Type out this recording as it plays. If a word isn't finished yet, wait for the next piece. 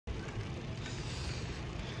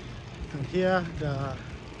And here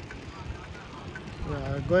we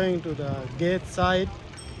are going to the gate side.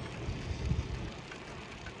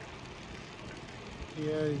 Here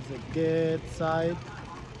is the gate side.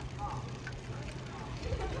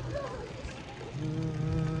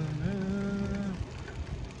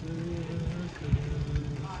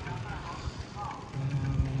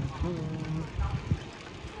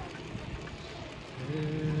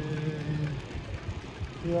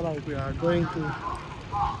 Here, like, we are going to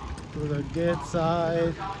the gate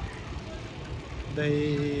side.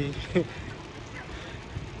 They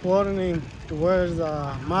warning to wear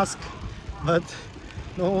the mask, but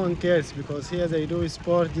no one cares because here they do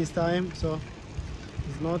sport this time, so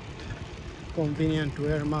it's not convenient to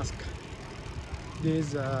wear mask.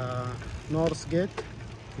 This is north gate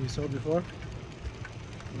we saw before.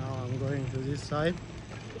 Now I'm going to this side.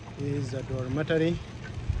 This is the dormitory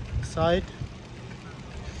side.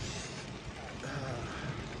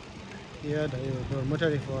 Here the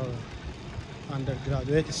dormitory for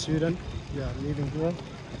undergraduate students. We are living here.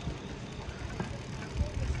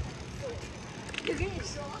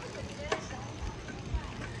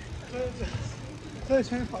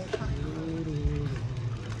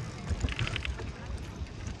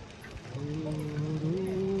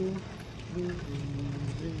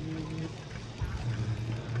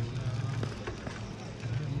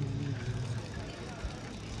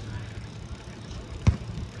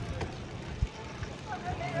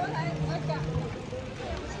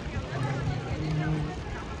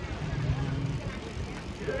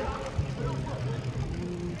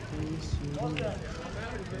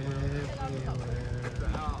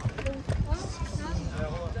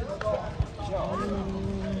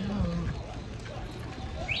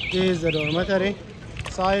 This is the dormitory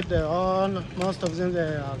side. Most of them,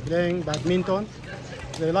 they are playing badminton.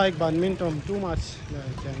 They like badminton too much,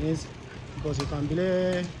 the Chinese, because you can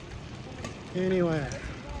play anywhere.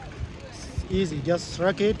 It's easy, just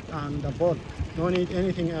racket and the ball. No need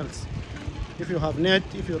anything else. If you have net,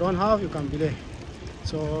 if you don't have, you can play.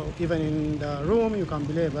 So even in the room you can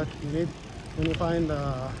play, but you need, when you find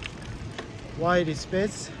a wide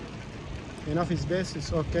space, enough space,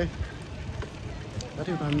 it's okay. But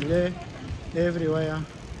you can play everywhere,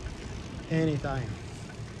 anytime.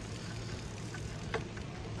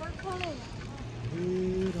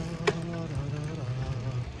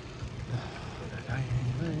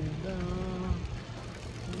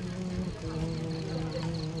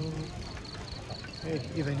 Hey,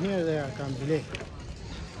 even here they can play.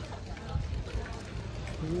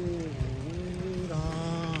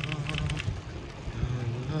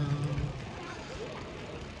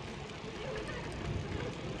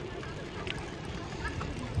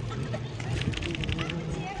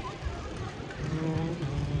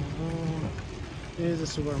 This is a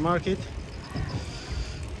supermarket.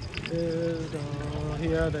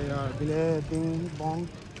 Here they are play ping pong.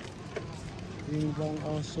 Ping pong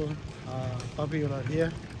also popular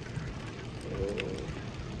here.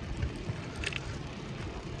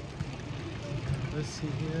 Let's see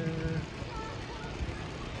here.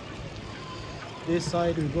 This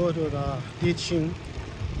side we go to the teaching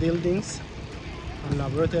buildings and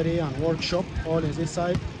laboratory and workshop, all in this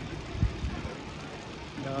side.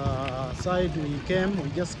 The side we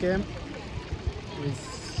just came is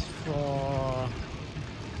for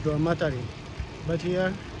dormitory, but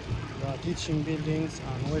here the teaching buildings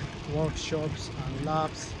and workshops and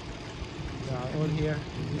labs, they are all here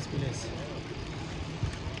in this place.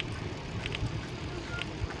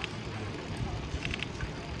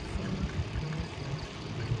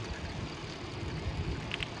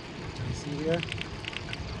 See here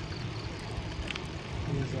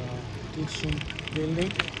is a teaching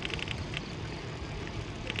building.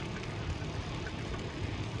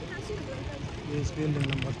 This is building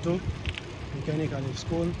number 2, mechanical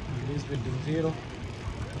school, and this building 0,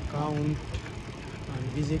 account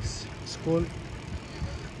and physics school.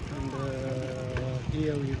 And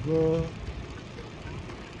here we go.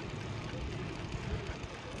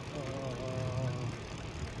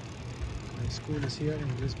 My school is here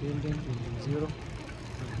in this building, building 0.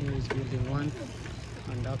 And here is building 1,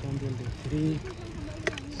 and that one building 3.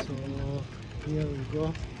 So here we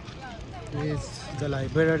go. This is the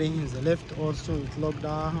library in the left. Also it's locked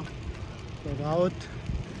out.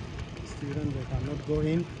 Students, they cannot go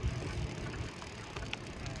in. You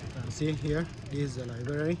can see here, this is the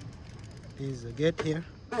library. This is the gate here.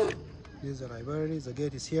 This is the library. The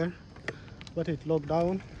gate is here, but it's locked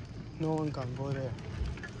down. No one can go there.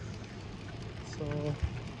 So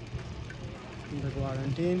in the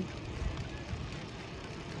quarantine,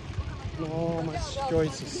 no much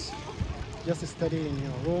choices. Just study in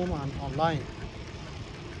your room and online.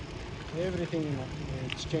 everything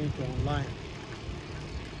it's changed to online.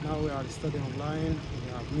 Now we are studying online,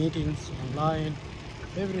 we have meetings online,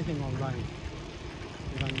 everything online.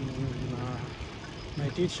 Even my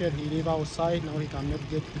teacher, he live outside, now he cannot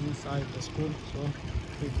get inside the school, so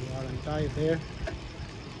we are entire there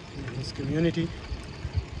in his community.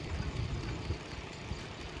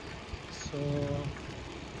 So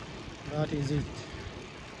that is it.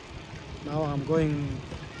 Now I'm going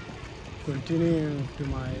continue to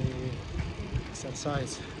my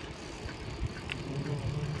exercise.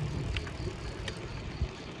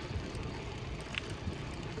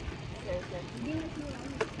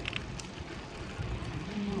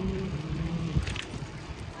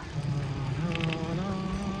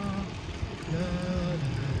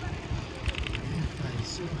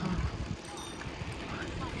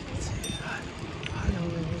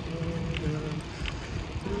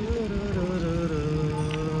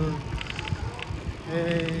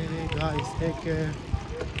 Hey guys, take care.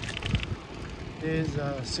 There's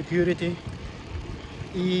a security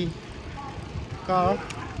car,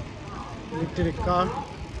 electric car.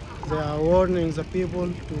 They are warning the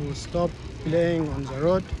people to stop playing on the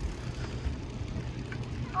road.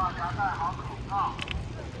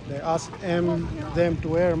 They ask them to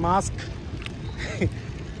wear mask.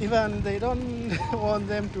 Even they don't want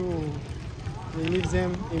them to, they leave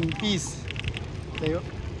them in peace. They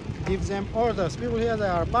give them orders. People here, they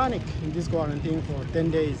are panic in this quarantine for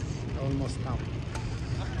 10 days almost now.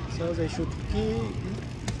 So they should give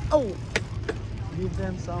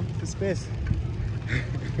them some space.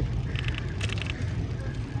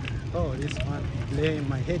 Oh, this one playing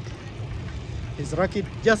my head. His rocket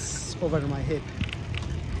just over my head.